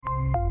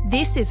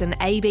This is an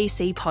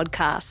ABC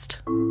podcast.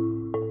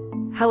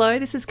 Hello,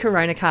 this is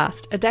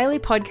CoronaCast, a daily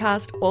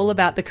podcast all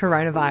about the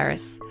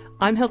coronavirus.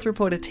 I'm health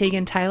reporter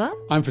Tegan Taylor.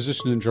 I'm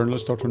physician and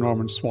journalist Dr.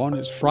 Norman Swan.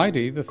 It's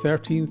Friday, the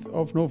 13th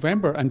of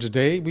November, and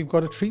today we've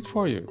got a treat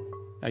for you.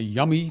 A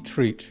yummy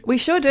treat. We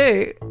sure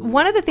do.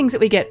 One of the things that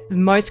we get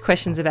most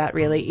questions about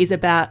really is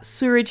about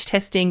sewage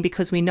testing,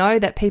 because we know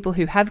that people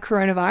who have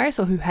coronavirus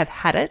or who have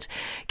had it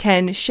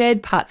can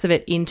shed parts of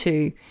it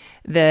into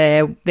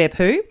their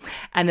poo,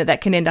 and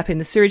that can end up in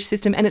the sewage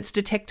system, and it's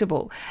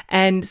detectable.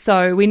 And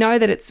so we know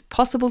that it's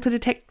possible to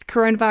detect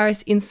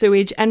coronavirus in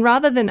sewage. And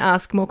rather than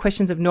ask more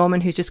questions of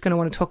Norman, who's just going to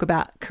want to talk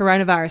about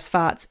coronavirus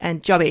farts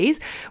and jobbies,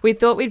 we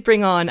thought we'd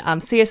bring on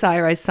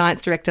CSIRO's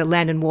Science Director,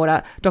 Land and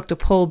Water, Dr.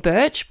 Paul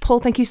Birch. Paul,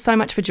 thank you so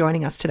much for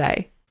joining us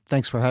today.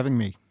 Thanks for having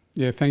me.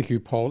 Yeah, thank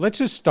you, Paul. Let's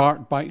just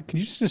start by, can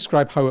you just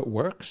describe how it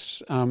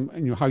works,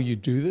 and how you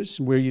do this,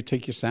 and where you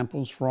take your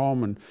samples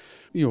from, and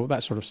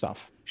that sort of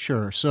stuff?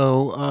 Sure.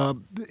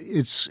 So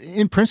it's,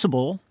 in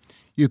principle,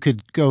 you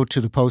could go to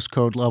the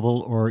postcode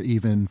level or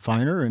even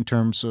finer in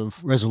terms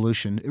of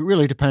resolution. It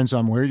really depends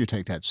on where you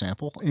take that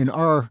sample. In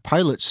our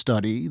pilot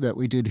study that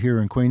we did here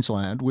in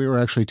Queensland, we were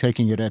actually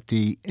taking it at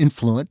the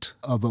influent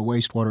of a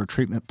wastewater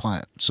treatment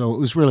plant. So it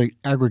was really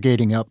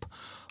aggregating up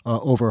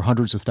over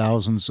hundreds of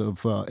thousands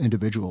of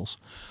individuals.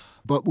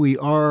 But we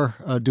are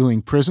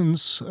doing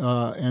prisons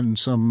and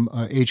some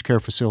aged care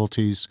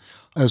facilities,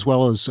 as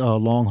well as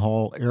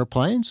long-haul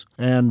airplanes,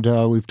 and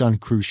we've done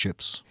cruise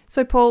ships.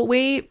 So, Paul,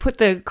 we put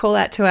the call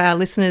out to our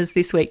listeners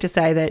this week to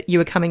say that you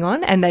were coming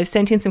on, and they've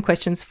sent in some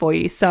questions for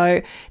you.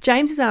 So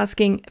James is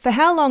asking, for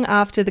how long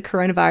after the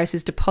coronavirus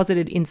is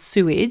deposited in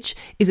sewage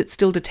is it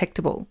still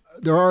detectable?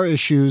 There are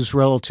issues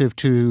relative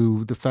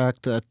to the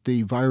fact that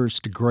the virus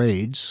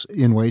degrades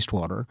in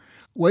wastewater.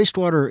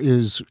 Wastewater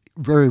is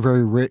very,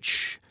 very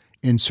rich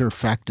in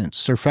surfactants.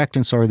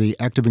 Surfactants are the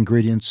active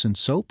ingredients in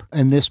soap,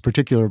 and this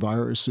particular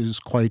virus is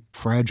quite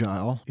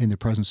fragile in the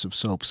presence of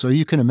soap. So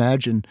you can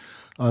imagine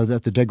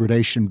that the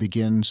degradation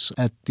begins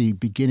at the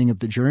beginning of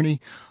the journey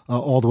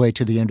all the way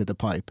to the end of the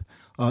pipe.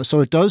 So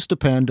it does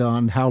depend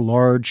on how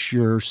large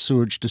your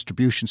sewage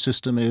distribution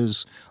system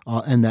is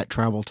and that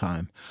travel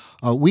time.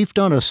 We've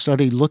done a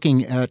study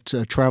looking at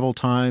travel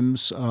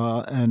times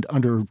and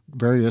under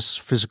various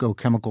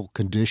physicochemical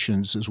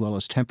conditions as well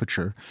as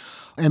temperature.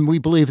 And we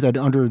believe that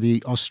under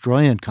the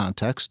Australian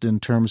context, in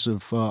terms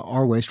of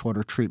our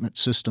wastewater treatment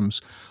systems,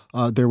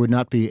 there would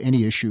not be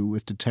any issue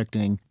with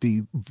detecting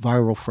the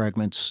viral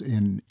fragments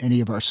in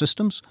any of our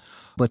systems.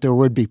 But there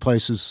would be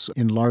places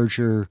in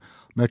larger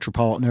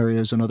metropolitan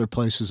areas and other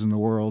places in the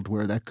world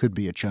where that could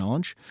be a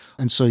challenge.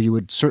 And so you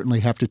would certainly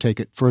have to take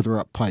it further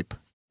up pipe.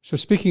 So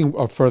speaking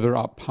of further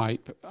up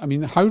pipe, I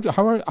mean, how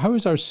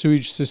is our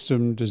sewage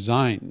system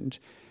designed?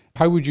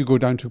 How would you go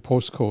down to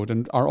postcode?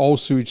 And are all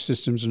sewage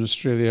systems in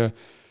Australia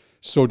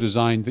so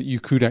designed that you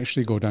could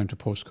actually go down to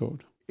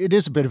postcode? It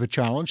is a bit of a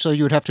challenge. So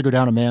you would have to go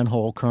down a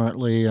manhole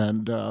currently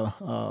and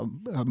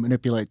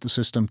manipulate the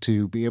system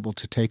to be able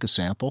to take a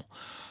sample.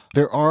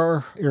 There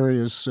are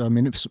areas,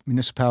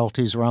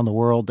 municipalities around the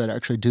world that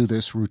actually do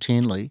this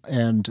routinely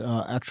and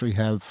actually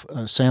have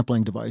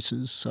sampling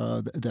devices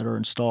that are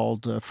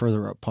installed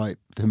further up pipe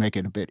to make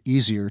it a bit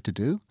easier to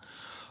do.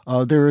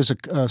 There is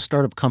a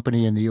startup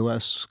company in the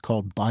U.S.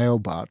 called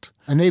BioBot,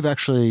 and they've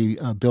actually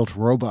built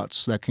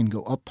robots that can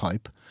go up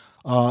pipe.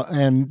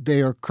 And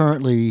they are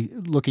currently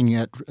looking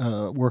at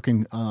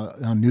working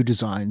on new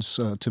designs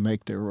to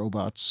make their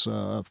robots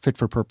fit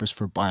for purpose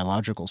for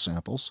biological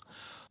samples.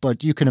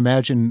 But you can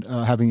imagine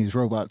having these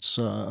robots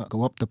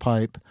go up the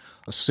pipe,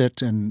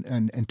 sit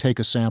and take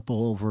a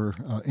sample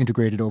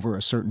integrated over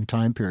a certain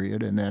time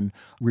period, and then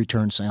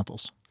return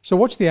samples. So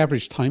what's the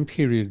average time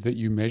period that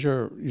you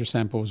measure your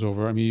samples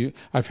over? I mean,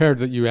 I've heard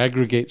that you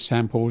aggregate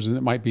samples and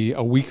it might be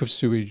a week of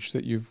sewage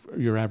that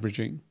you're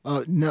averaging.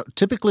 No,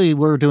 typically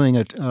we're doing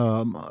a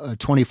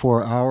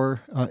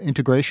 24-hour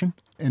integration.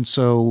 And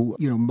so,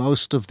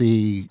 most of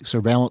the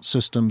surveillance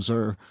systems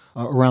are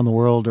around the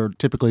world are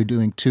typically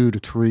doing 2 to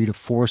 3 to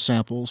 4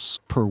 samples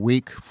per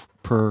week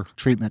per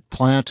treatment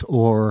plant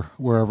or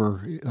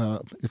wherever,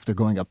 if they're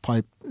going up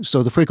pipe.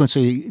 So the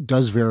frequency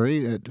does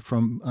vary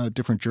from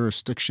different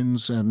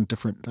jurisdictions and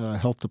different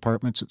health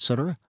departments, et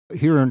cetera.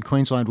 Here in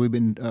Queensland, we've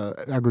been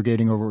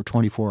aggregating over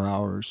 24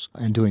 hours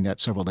and doing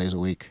that several days a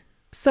week.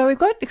 So we've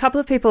got a couple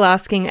of people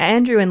asking,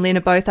 Andrew and Lynn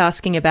are both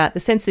asking about the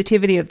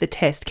sensitivity of the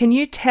test. Can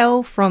you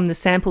tell from the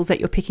samples that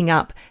you're picking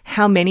up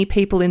how many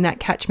people in that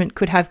catchment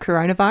could have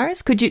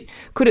coronavirus?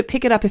 Could it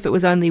pick it up if it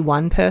was only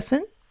one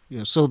person?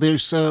 Yeah, so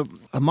there's a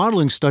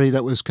modeling study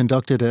that was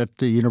conducted at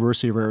the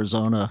University of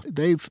Arizona.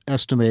 They've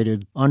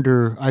estimated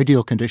under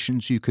ideal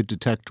conditions you could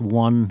detect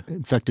one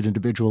infected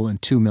individual in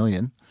 2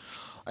 million.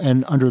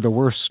 And under the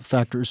worst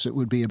factors, it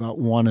would be about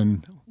 1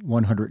 in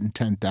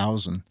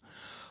 110,000.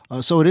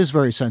 So it is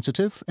very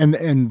sensitive, and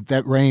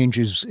that range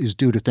is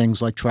due to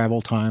things like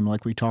travel time,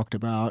 like we talked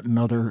about, and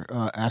other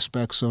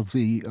aspects of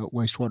the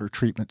wastewater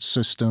treatment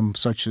system,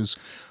 such as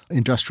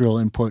industrial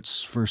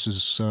inputs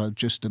versus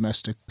just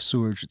domestic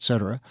sewage, et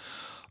cetera.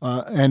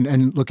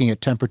 and looking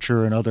at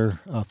temperature and other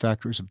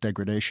factors of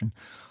degradation.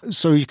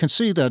 So you can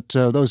see that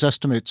those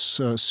estimates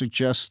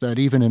suggest that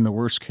even in the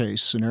worst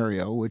case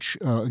scenario, which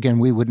again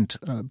we wouldn't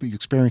be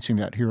experiencing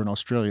that here in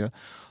Australia,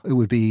 it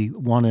would be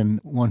 1 in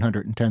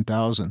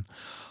 110,000.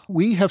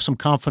 We have some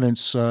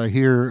confidence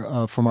here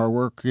from our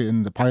work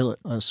in the pilot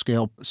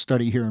scale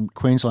study here in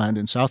Queensland,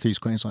 in southeast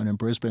Queensland and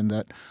Brisbane,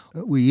 that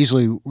we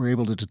easily were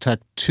able to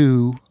detect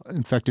 2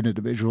 infected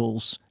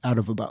individuals out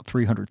of about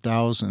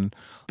 300,000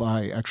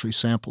 by actually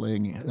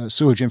sampling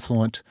sewage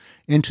influent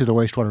into the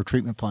wastewater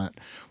treatment plant.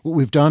 What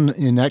we've done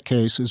in that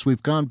case is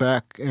we've gone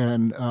back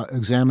and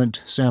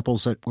examined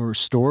samples that were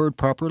stored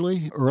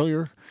properly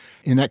earlier.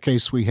 In that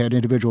case, we had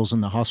individuals in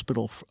the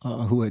hospital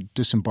who had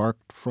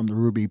disembarked from the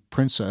Ruby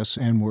Princess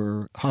and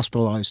were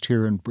hospitalized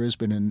here in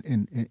Brisbane,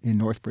 in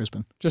North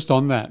Brisbane. Just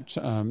on that,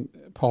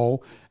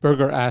 Paul,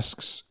 Berger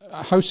asks,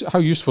 how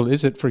useful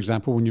is it, for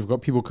example, when you've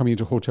got people coming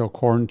into hotel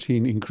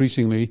quarantine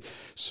increasingly,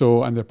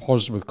 and they're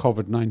positive with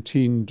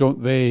COVID-19,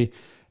 don't they,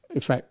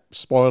 in fact,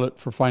 spoil it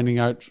for finding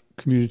out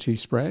community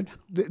spread?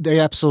 They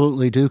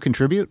absolutely do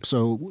contribute.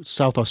 So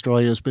South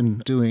Australia has been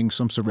doing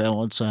some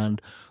surveillance,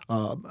 and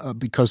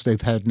because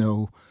they've had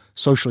no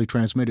socially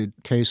transmitted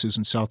cases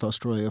in South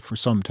Australia for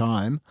some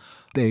time,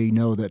 they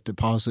know that the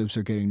positives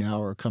they're getting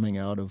now are coming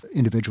out of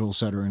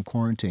individuals that are in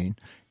quarantine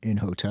in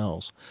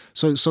hotels.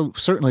 So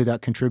certainly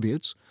that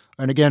contributes.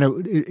 And again,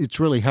 it's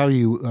really how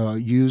you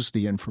use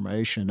the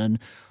information. And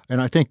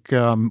I think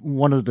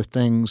one of the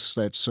things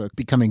that's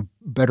becoming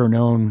better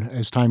known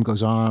as time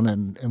goes on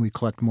and we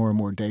collect more and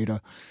more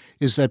data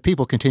is that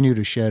people continue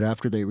to shed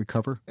after they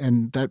recover.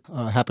 And that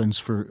happens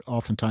for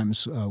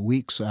oftentimes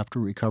weeks after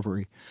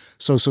recovery.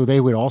 So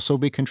they would also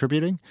be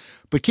contributing.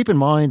 But keep in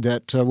mind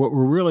that what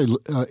we're really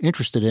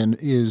interested in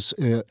is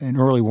an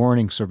early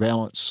warning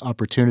surveillance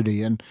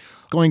opportunity. And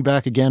going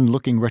back again,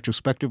 looking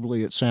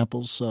retrospectively at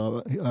samples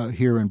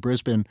here in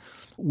Brisbane,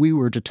 we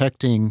were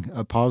detecting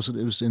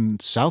positives in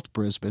South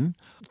Brisbane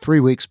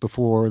 3 weeks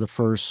before the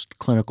first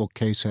clinical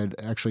case had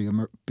actually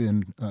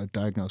been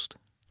diagnosed.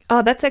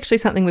 Oh, that's actually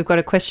something we've got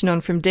a question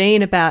on from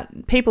Dean about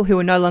people who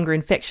are no longer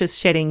infectious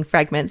shedding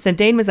fragments. And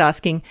Dean was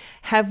asking,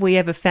 have we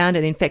ever found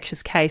an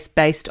infectious case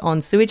based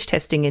on sewage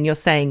testing? And you're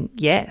saying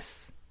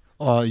yes.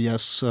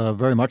 Yes,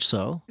 very much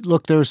so.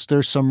 Look, there's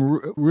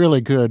some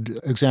really good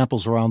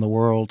examples around the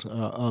world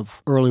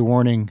of early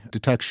warning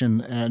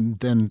detection and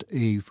then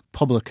a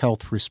public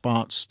health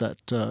response that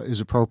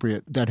is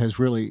appropriate that has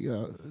really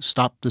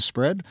stopped the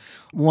spread.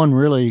 One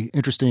really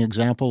interesting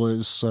example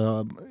is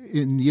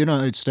in the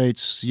United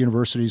States,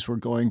 universities were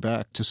going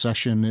back to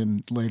session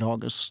in late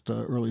August,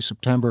 early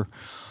September.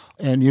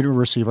 And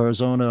University of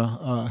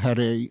Arizona had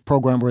a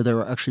program where they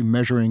were actually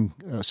measuring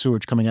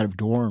sewage coming out of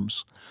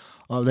dorms.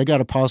 They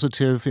got a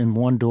positive in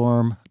one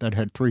dorm that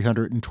had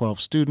 312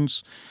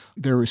 students.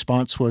 Their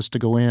response was to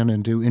go in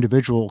and do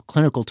individual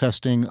clinical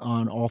testing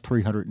on all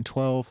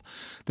 312.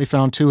 They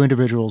found 2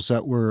 individuals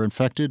that were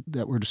infected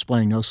that were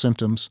displaying no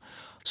symptoms.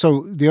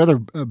 So the other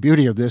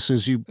beauty of this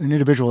is an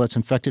individual that's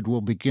infected will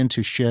begin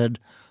to shed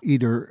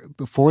either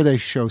before they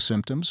show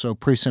symptoms, so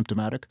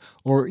pre-symptomatic,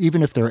 or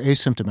even if they're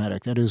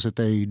asymptomatic, that is that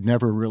they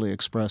never really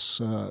express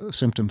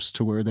symptoms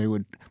to where they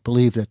would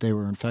believe that they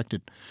were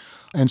infected.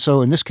 And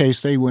so in this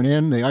case, they went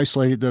in, they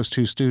isolated those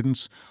 2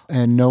 students,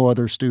 and no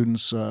other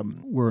students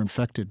were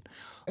infected.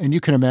 And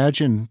you can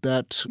imagine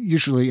that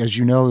usually, as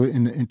you know,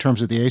 in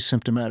terms of the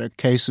asymptomatic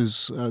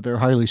cases, they're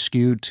highly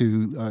skewed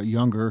to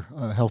younger,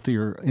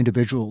 healthier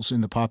individuals in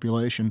the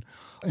population.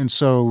 And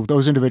so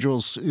those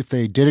individuals, if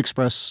they did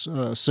express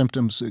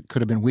symptoms, it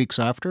could have been weeks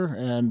after,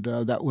 and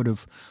that would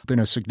have been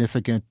a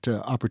significant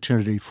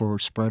opportunity for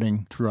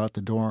spreading throughout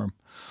the dorm.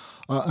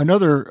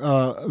 Another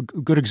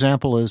good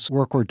example is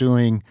work we're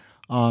doing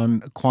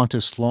on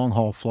Qantas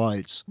long-haul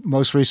flights.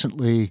 Most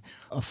recently,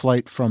 a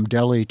flight from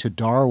Delhi to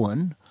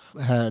Darwin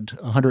had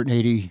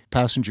 180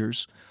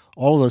 passengers.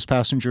 All of those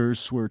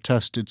passengers were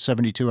tested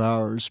 72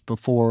 hours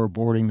before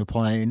boarding the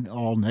plane,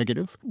 all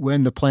negative.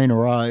 When the plane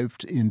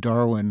arrived in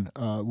Darwin,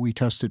 we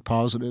tested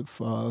positive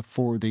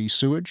for the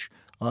sewage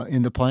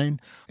in the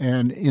plane.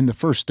 And in the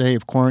first day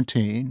of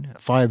quarantine,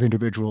 5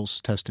 individuals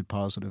tested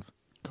positive.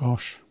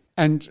 Gosh.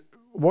 And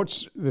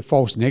what's the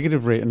false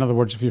negative rate? In other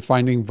words, if you're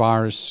finding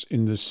virus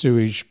in the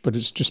sewage, but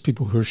it's just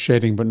people who are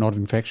shedding but not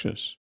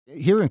infectious.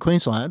 Here in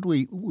Queensland,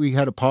 we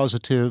had a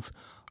positive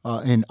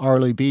in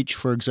Arley Beach,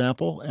 for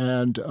example,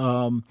 and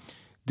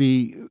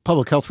the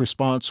public health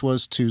response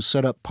was to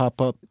set up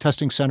pop-up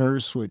testing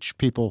centers, which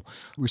people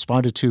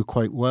responded to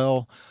quite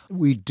well.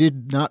 We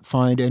did not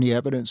find any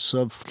evidence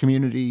of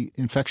community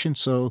infection,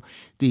 so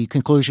the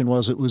conclusion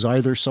was it was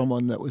either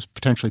someone that was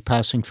potentially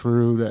passing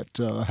through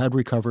that had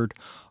recovered,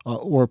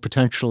 or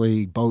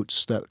potentially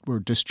boats that were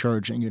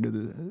discharging into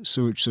the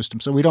sewage system.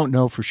 So we don't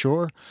know for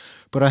sure.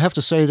 But I have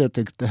to say that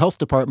the health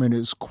department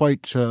is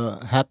quite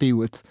happy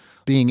with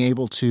being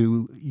able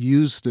to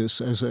use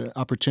this as an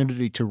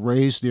opportunity to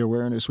raise the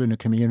awareness within the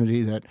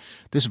community that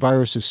this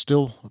virus is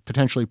still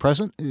potentially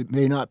present. It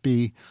may not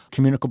be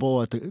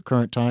communicable at the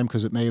current time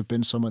because it may have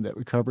been someone that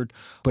recovered,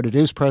 but it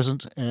is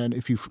present. And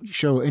if you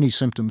show any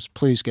symptoms,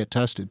 please get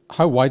tested.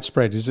 How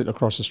widespread is it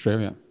across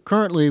Australia?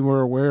 Currently,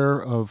 we're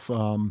aware of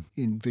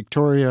in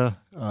Victoria,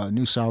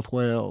 New South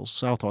Wales,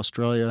 South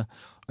Australia,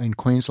 and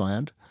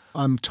Queensland.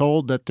 I'm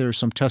told that there's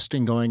some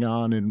testing going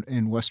on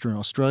in Western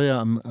Australia.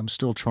 I'm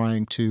still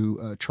trying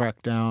to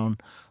track down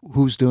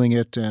who's doing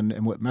it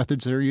and what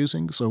methods they're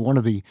using. So one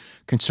of the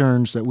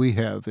concerns that we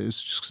have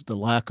is just the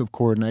lack of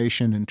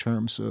coordination in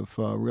terms of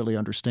really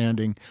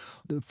understanding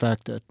the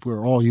fact that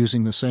we're all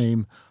using the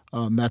same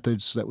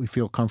methods, that we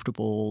feel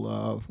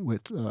comfortable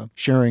with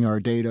sharing our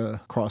data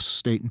across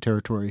state and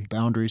territory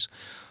boundaries.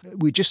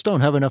 We just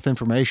don't have enough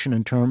information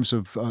in terms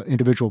of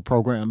individual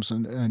programs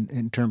and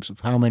in terms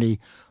of how many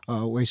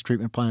waste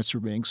treatment plants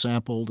are being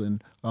sampled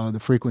and the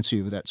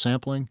frequency of that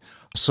sampling.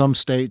 Some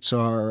states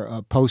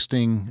are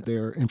posting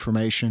their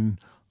information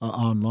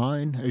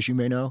online, as you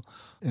may know,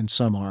 and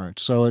some aren't.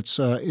 So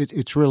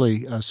it's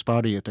really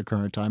spotty at the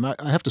current time. I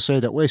have to say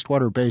that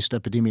wastewater-based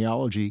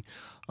epidemiology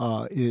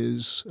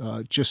is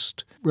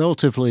just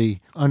relatively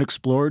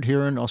unexplored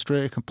here in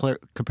Australia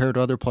compared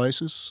to other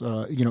places.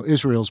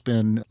 Israel's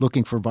been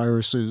looking for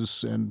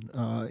viruses in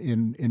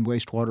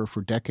wastewater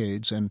for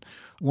decades, and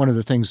one of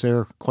the things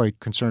they're quite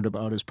concerned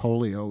about is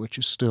polio, which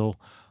is still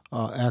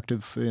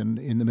active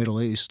in the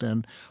Middle East.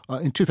 And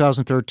in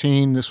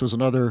 2013, this was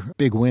another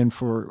big win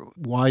for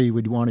why you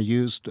would want to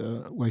use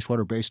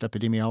wastewater-based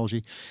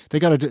epidemiology. They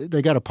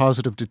got a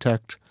positive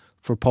detect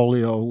for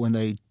polio when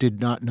they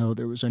did not know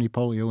there was any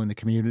polio in the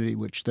community,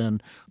 which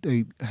then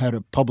they had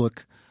a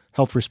public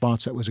health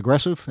response that was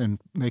aggressive and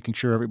making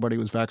sure everybody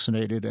was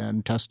vaccinated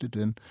and tested,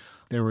 and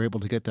they were able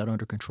to get that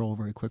under control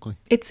very quickly.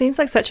 It seems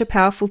like such a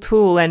powerful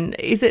tool. And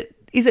is it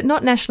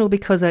not national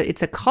because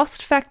it's a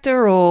cost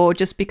factor, or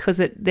just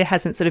because there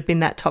hasn't sort of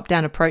been that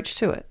top-down approach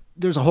to it?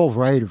 There's a whole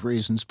variety of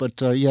reasons,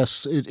 but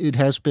yes, it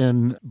has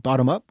been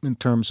bottom-up in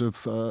terms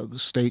of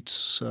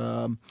states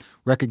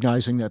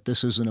recognizing that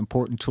this is an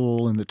important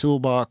tool in the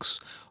toolbox.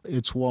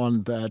 It's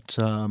one that,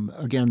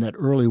 again, that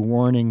early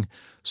warning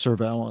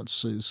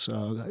surveillance is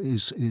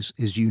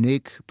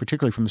unique,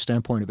 particularly from the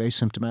standpoint of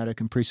asymptomatic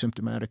and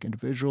pre-symptomatic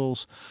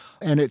individuals,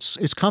 and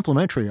it's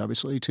complementary,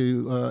 obviously,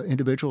 to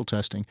individual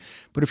testing.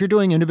 But if you're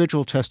doing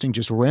individual testing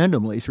just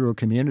randomly through a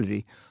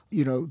community,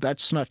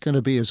 that's not going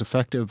to be as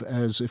effective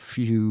as if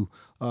you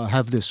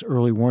have this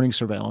early warning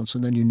surveillance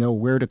and then you know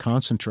where to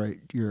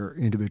concentrate your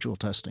individual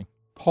testing.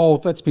 Paul,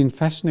 that's been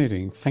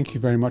fascinating. Thank you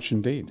very much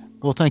indeed.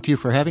 Well, thank you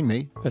for having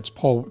me. That's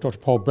Dr.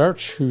 Paul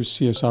Birch, who's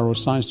CSIRO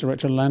Science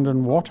Director, Land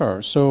and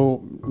Water.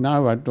 So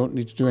now I don't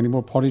need to do any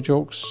more potty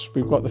jokes.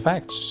 We've got the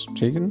facts.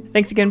 Tegan?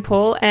 Thanks again,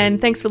 Paul. And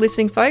thanks for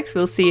listening, folks.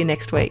 We'll see you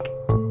next week.